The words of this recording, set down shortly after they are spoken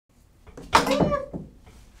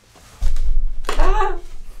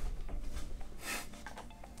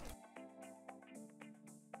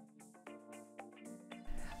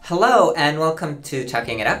Hello and welcome to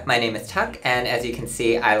Tucking It Up. My name is Tuck, and as you can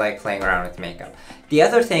see, I like playing around with makeup. The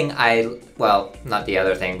other thing not the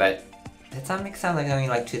other thing, but does that sound like I only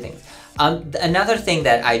like two things? Another thing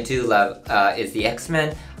that I do love is the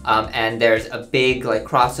X-Men, and there's a big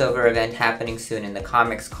crossover event happening soon in the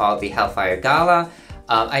comics called the Hellfire Gala.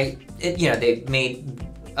 They've made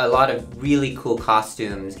a lot of really cool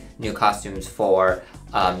costumes, new costumes for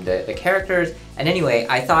the characters, and anyway,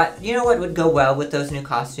 I thought, you know what would go well with those new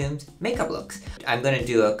costumes? Makeup looks. I'm going to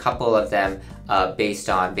do a couple of them based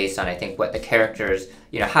on I think what the characters,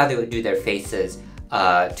 how they would do their faces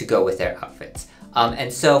to go with their outfits.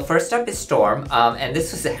 And so first up is Storm, and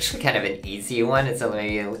this was actually kind of an easy one. It's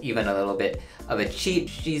maybe even a little bit of a cheat.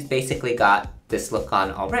 She's basically got this look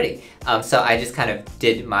on already. So I just kind of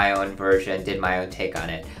did my own version, did my own take on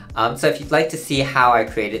it. So if you'd like to see how I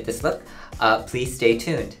created this look, please stay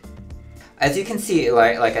tuned. As you can see,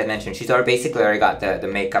 like I mentioned, she's basically already got the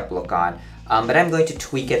makeup look on, but I'm going to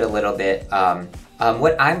tweak it a little bit.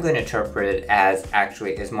 What I'm going to interpret it as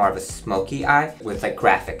actually is more of a smoky eye with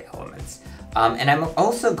graphic elements. And I'm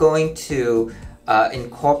also going to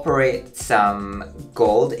incorporate some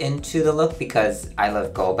gold into the look because I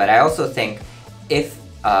love gold, but I also think if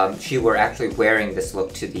she were actually wearing this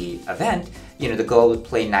look to the event, the gold would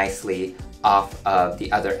play nicely off of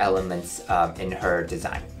the other elements in her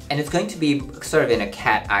design. And it's going to be sort of in a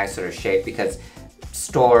cat eye sort of shape because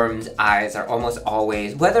Storm's eyes are almost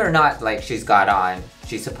always, whether or not she's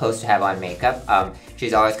supposed to have on makeup,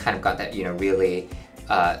 she's always kind of got that, really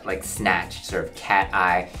snatched sort of cat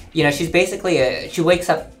eye. She's basically, she wakes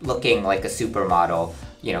up looking like a supermodel,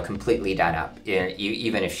 completely done up,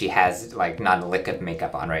 even if she has not a lick of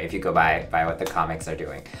makeup on, right? If you go by what the comics are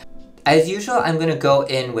doing. As usual, I'm going to go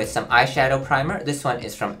in with some eyeshadow primer. This one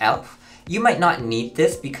is from e.l.f. You might not need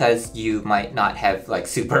this because you might not have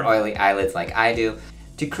super oily eyelids like I do.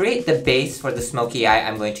 To create the base for the smoky eye,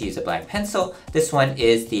 I'm going to use a black pencil. This one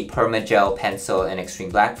is the Permagel pencil in Extreme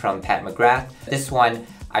Black from Pat McGrath. This one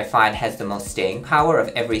I find has the most staying power of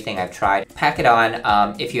everything I've tried. Pack it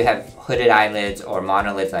on. If you have hooded eyelids or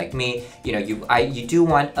monolids like me, you do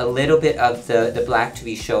want a little bit of the black to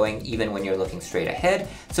be showing even when you're looking straight ahead.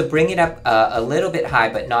 So bring it up a little bit high,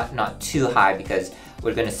 but not too high because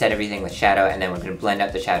we're going to set everything with shadow and then we're going to blend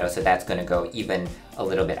up the shadow, so that's going to go even a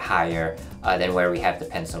little bit higher than where we have the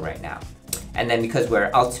pencil right now. And then because we're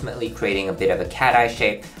ultimately creating a bit of a cat eye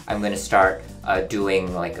shape, I'm going to start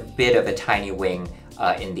doing a bit of a tiny wing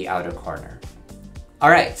in the outer corner.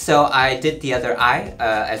 Alright, so I did the other eye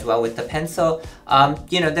as well with the pencil.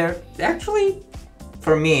 They're actually,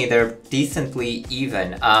 for me, they're decently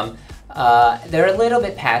even. They're a little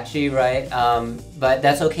bit patchy, right? But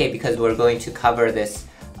that's okay because we're going to cover this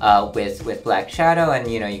with black shadow,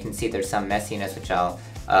 and you can see there's some messiness which I'll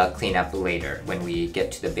clean up later when we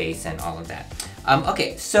get to the base and all of that.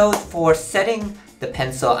 Okay, so for setting the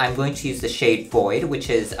pencil, I'm going to use the shade Void, which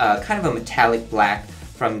is kind of a metallic black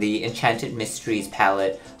from the Enchanted Mysteries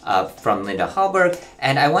palette from Hallberg,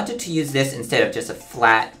 and I wanted to use this instead of just a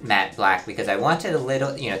flat matte black because I wanted a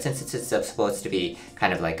little, since it's supposed to be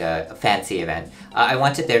kind of like a fancy event, I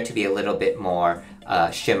wanted there to be a little bit more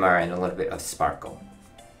shimmer and a little bit of sparkle.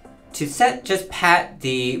 To set, just pat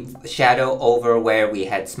the shadow over where we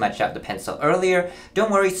had smudged out the pencil earlier. Don't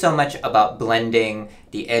worry so much about blending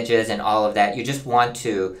the edges and all of that. You just want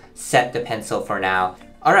to set the pencil for now.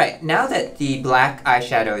 Alright, now that the black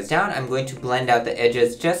eyeshadow is down, I'm going to blend out the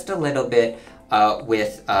edges just a little bit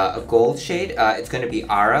with a gold shade. It's going to be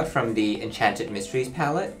Aura from the Enchanted Mysteries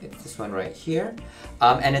palette. It's this one right here.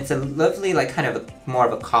 And it's a lovely, kind of more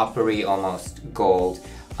of a coppery almost gold.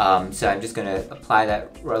 So I'm just going to apply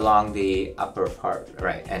that along the upper part,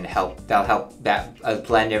 right, and that'll help that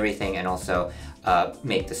blend everything and also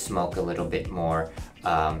make the smoke a little bit more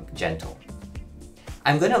gentle.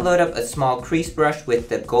 I'm going to load up a small crease brush with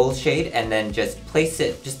the gold shade and then just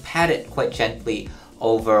pat it quite gently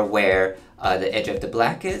over where the edge of the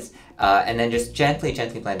black is, and then just gently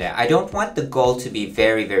blend it. I don't want the gold to be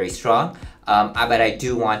very, very strong, but I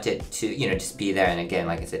do want it to, just be there, and again,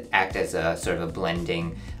 like I said, act as a sort of a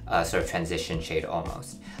blending sort of transition shade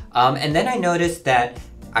almost. And then I noticed that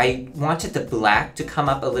I wanted the black to come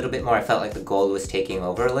up a little bit more. I felt like the gold was taking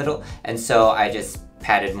over a little, and so I just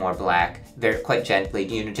patted more black quite gently,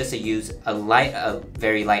 just to use a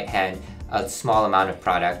very light hand, a small amount of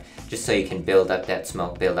product, just so you can build up that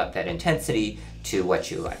smoke, build up that intensity to what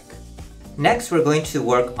you like. Next, we're going to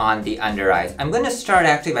work on the under eyes. I'm going to start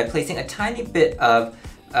actually by placing a tiny bit of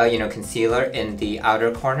concealer in the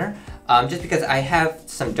outer corner, just because I have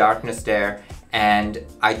some darkness there and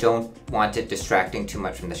I don't want it distracting too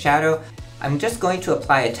much from the shadow. I'm just going to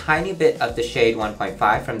apply a tiny bit of the shade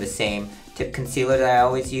 1.5 from the same tip concealer that I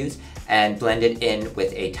always use and blend it in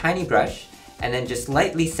with a tiny brush, and then just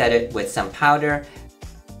lightly set it with some powder.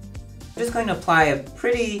 I'm just going to apply a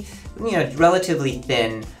pretty, relatively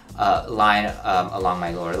thin line along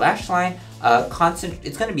my lower lash line.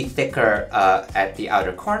 It's going to be thicker at the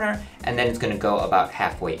outer corner, and then it's going to go about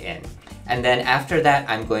halfway in. And then after that,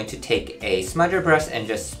 I'm going to take a smudger brush and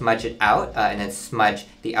just smudge it out, and then smudge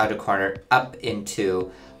the outer corner up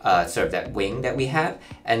into sort of that wing that we have,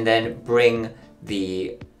 and then bring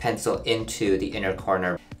the pencil into the inner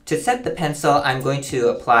corner. To set the pencil, I'm going to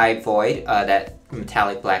apply Void, that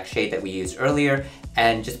metallic black shade that we used earlier,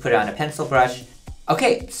 and just put it on a pencil brush.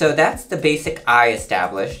 Okay, so that's the basic eye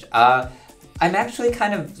established. I'm actually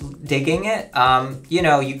kind of digging it.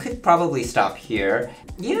 You could probably stop here.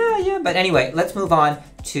 Yeah, but anyway, let's move on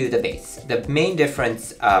to the base. The main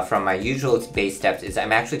difference from my usual base steps is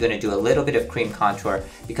I'm actually going to do a little bit of cream contour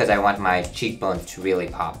because I want my cheekbones to really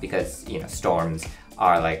pop, because, Storm's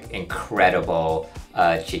are like incredible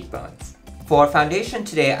cheekbones. For foundation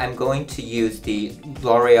today, I'm going to use the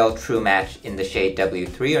L'Oreal True Match in the shade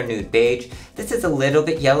W3 or Nude Beige. This is a little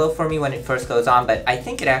bit yellow for me when it first goes on, but I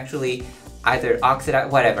think it actually either oxidizes,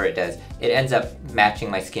 whatever it does, it ends up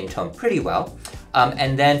matching my skin tone pretty well.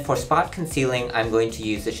 And then for spot concealing, I'm going to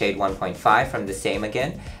use the shade 1.5 from the same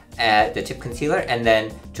again, the tip concealer, and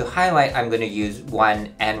then to highlight, I'm going to use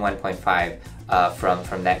 1 and 1.5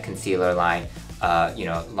 from that concealer line,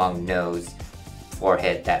 long nose,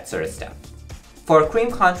 forehead, that sort of stuff. For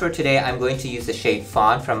cream contour today, I'm going to use the shade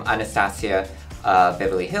Fawn from Anastasia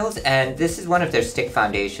Beverly Hills, and this is one of their stick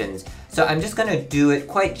foundations. So I'm just going to do it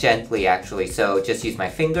quite gently, actually. So just use my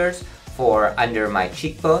fingers for under my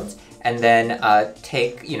cheekbones, and then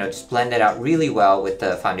just blend it out really well with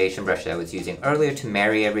the foundation brush that I was using earlier to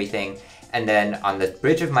marry everything. And then on the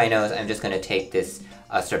bridge of my nose, I'm just going to take this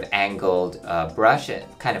sort of angled brush,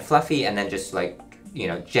 kind of fluffy, and then just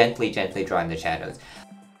gently draw in the shadows.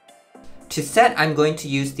 To set, I'm going to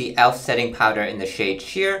use the e.l.f. setting powder in the shade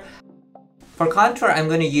Sheer. For contour, I'm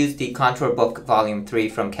going to use the Contour Book Volume 3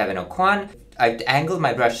 from Kevyn Aucoin. I've angled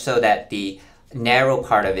my brush so that the narrow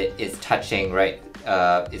part of it is touching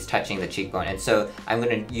the cheekbone, and so I'm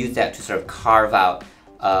going to use that to sort of carve out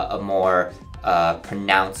a more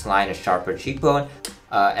pronounced line, a sharper cheekbone.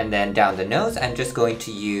 And then down the nose, I'm just going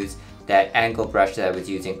to use that angled brush that I was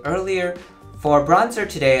using earlier. For bronzer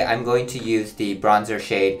today, I'm going to use the bronzer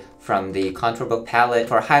shade from the Contour Book palette.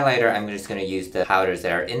 For highlighter, I'm just going to use the powders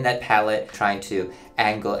that are in that palette, trying to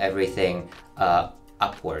angle everything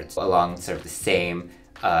upwards along sort of the same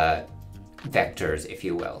vectors, if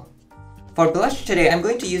you will. For blush today, I'm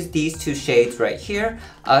going to use these two shades right here.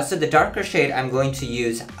 So the darker shade I'm going to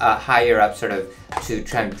use higher up, sort of to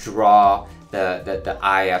try and draw the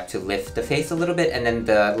eye up to lift the face a little bit, and then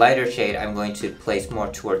the lighter shade I'm going to place more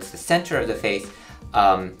towards the center of the face.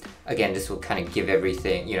 Again, this will kind of give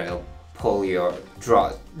everything, it'll pull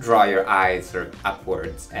draw your eyes sort of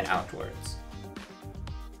upwards and outwards.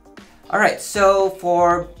 Alright, so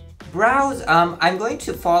for brows, I'm going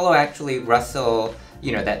to follow actually Russell,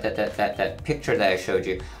 that picture that I showed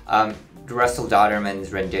you. Russell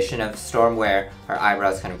Dautermann's rendition of Storm, where her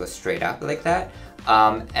eyebrows kind of go straight up like that.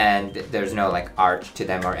 And there's no arch to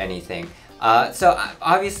them or anything. So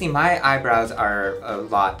obviously my eyebrows are a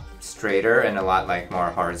lot straighter and a lot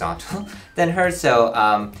more horizontal than hers, so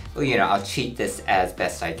I'll cheat this as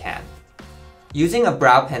best I can. Using a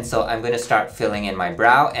brow pencil, I'm going to start filling in my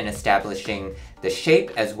brow and establishing the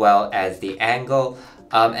shape as well as the angle.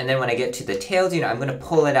 And then when I get to the tails, I'm going to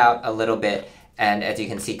pull it out a little bit, and as you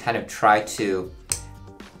can see, kind of try to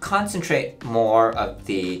concentrate more of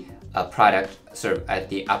the product sort of at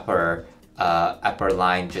the upper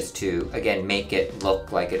line, just to, again, make it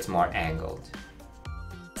look like it's more angled.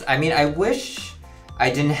 I mean, I wish I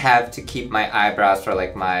didn't have to keep my eyebrows for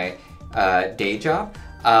my day job,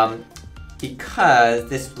 because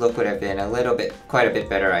this look would have been quite a bit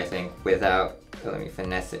better, I think, without, let me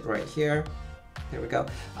finesse it right here, there we go,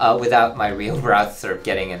 without my real brows sort of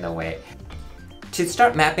getting in the way. To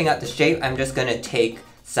start mapping out the shape, I'm just going to take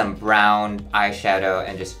some brown eyeshadow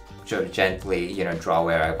and just sort of gently, draw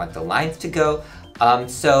where I want the lines to go.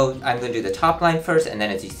 So I'm going to do the top line first, and then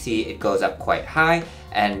as you see, it goes up quite high,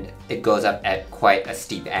 and it goes up at quite a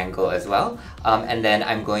steep angle as well. And then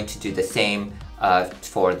I'm going to do the same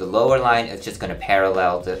for the lower line. It's just going to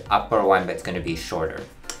parallel the upper one, but it's going to be shorter.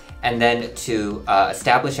 And then to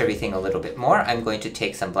establish everything a little bit more, I'm going to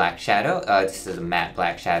take some black shadow. This is a matte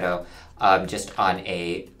black shadow, just on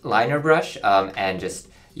a liner brush, and just,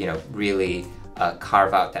 really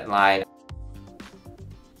carve out that line.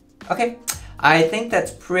 Okay, I think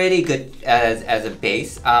that's pretty good as a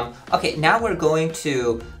base. Okay, now we're going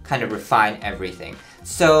to kind of refine everything.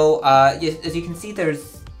 So as you can see,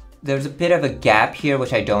 there's a bit of a gap here,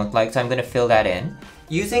 which I don't like, so I'm going to fill that in.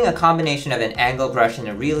 Using a combination of an angle brush and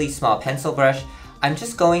a really small pencil brush, I'm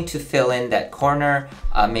just going to fill in that corner,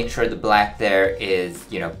 make sure the black there is,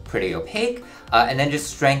 you know, pretty opaque, and then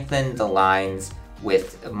just strengthen the lines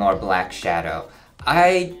with more black shadow.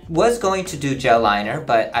 I was going to do gel liner,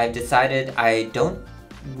 but I've decided I don't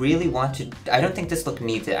really want to. I don't think this look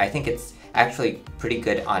needs it. I think it's actually pretty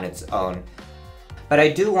good on its own. But I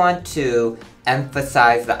do want to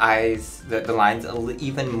emphasize the eyes, the lines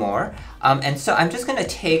even more. And so I'm just gonna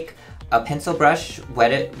take a pencil brush,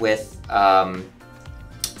 wet it with some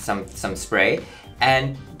spray,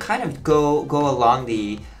 and kind of go along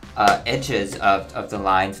the edges of the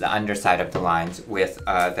lines, the underside of the lines, with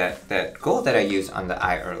that gold that I used on the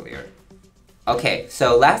eye earlier. Okay,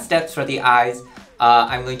 so last steps for the eyes.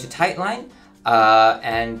 I'm going to tightline,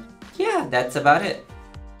 and yeah, that's about it.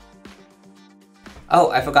 Oh,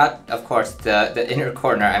 I forgot, of course, the inner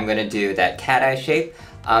corner. I'm going to do that cat eye shape.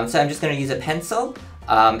 So I'm just going to use a pencil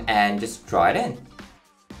and just draw it in.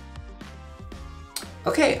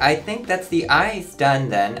 Okay, I think that's the eyes done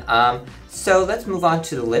then. So let's move on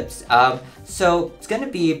to the lips. So it's going to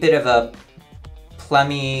be a bit of a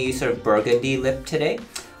plummy, sort of burgundy lip today.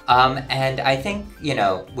 And I think, you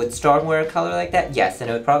know, with stormwear color like that, yes, and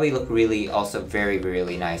it would probably look really also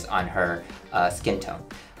really nice on her skin tone.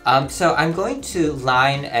 So I'm going to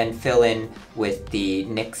line and fill in with the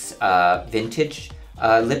NYX Vintage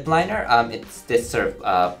lip liner. It's this sort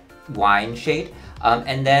of wine shade.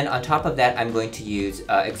 And then on top of that, I'm going to use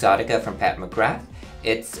Exxotica from Pat McGrath.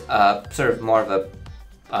 It's sort of more of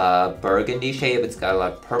a burgundy shade. It's got a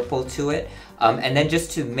lot of purple to it. And then just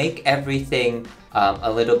to make everything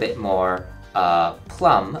a little bit more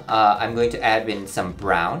plum, I'm going to add in some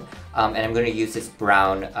brown. And I'm going to use this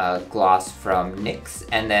brown gloss from NYX,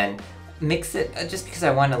 and then mix it, just because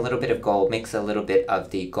I want a little bit of gold, mix a little bit of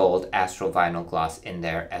the gold Astral vinyl gloss in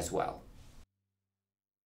there as well.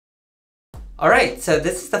 Alright, so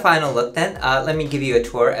this is the final look then. Let me give you a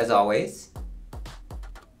tour as always.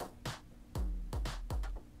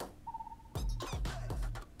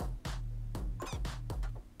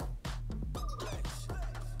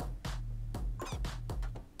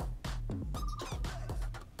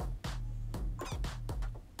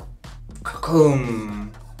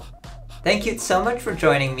 Thank you so much for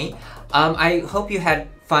joining me. I hope you had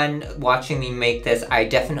fun watching me make this. I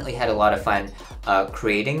definitely had a lot of fun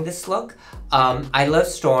creating this look. I love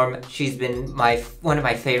Storm. She's been one of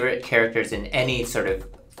my favorite characters in any sort of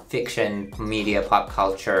fiction, media, pop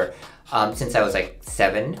culture since I was like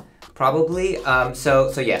 7, probably.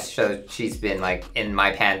 So yes, so she's been like in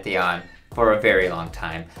my pantheon for a very long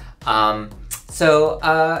time.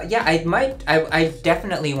 Yeah, I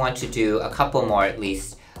definitely want to do a couple more at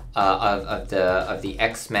least of the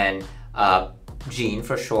X-Men. Jean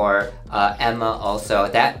for sure, Emma also.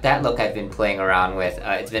 That look I've been playing around with.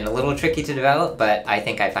 It's been a little tricky to develop, but I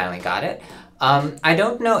think I finally got it. I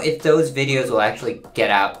don't know if those videos will actually get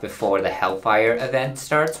out before the Hellfire event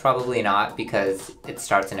starts. Probably not, because it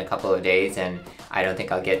starts in a couple of days and I don't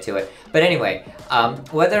think I'll get to it. But anyway,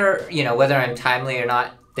 whether I'm timely or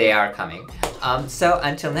not, they are coming. So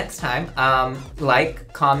until next time,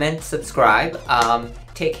 like, comment, subscribe,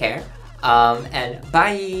 take care, and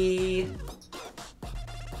bye!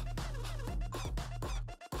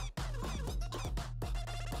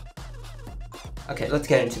 Okay, let's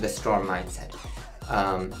get into the Storm mindset.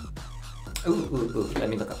 Let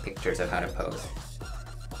me look up pictures of how to pose.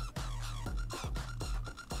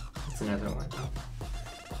 That's another one.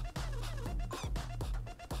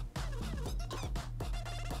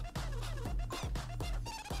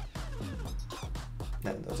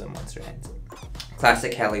 No, those are monster hands.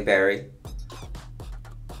 Classic Halle Berry.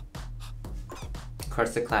 Of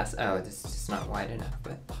course the class, oh, this is just not wide enough,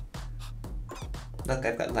 but look,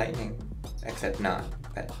 I've got lightning. Except not,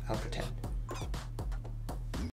 but I'll pretend.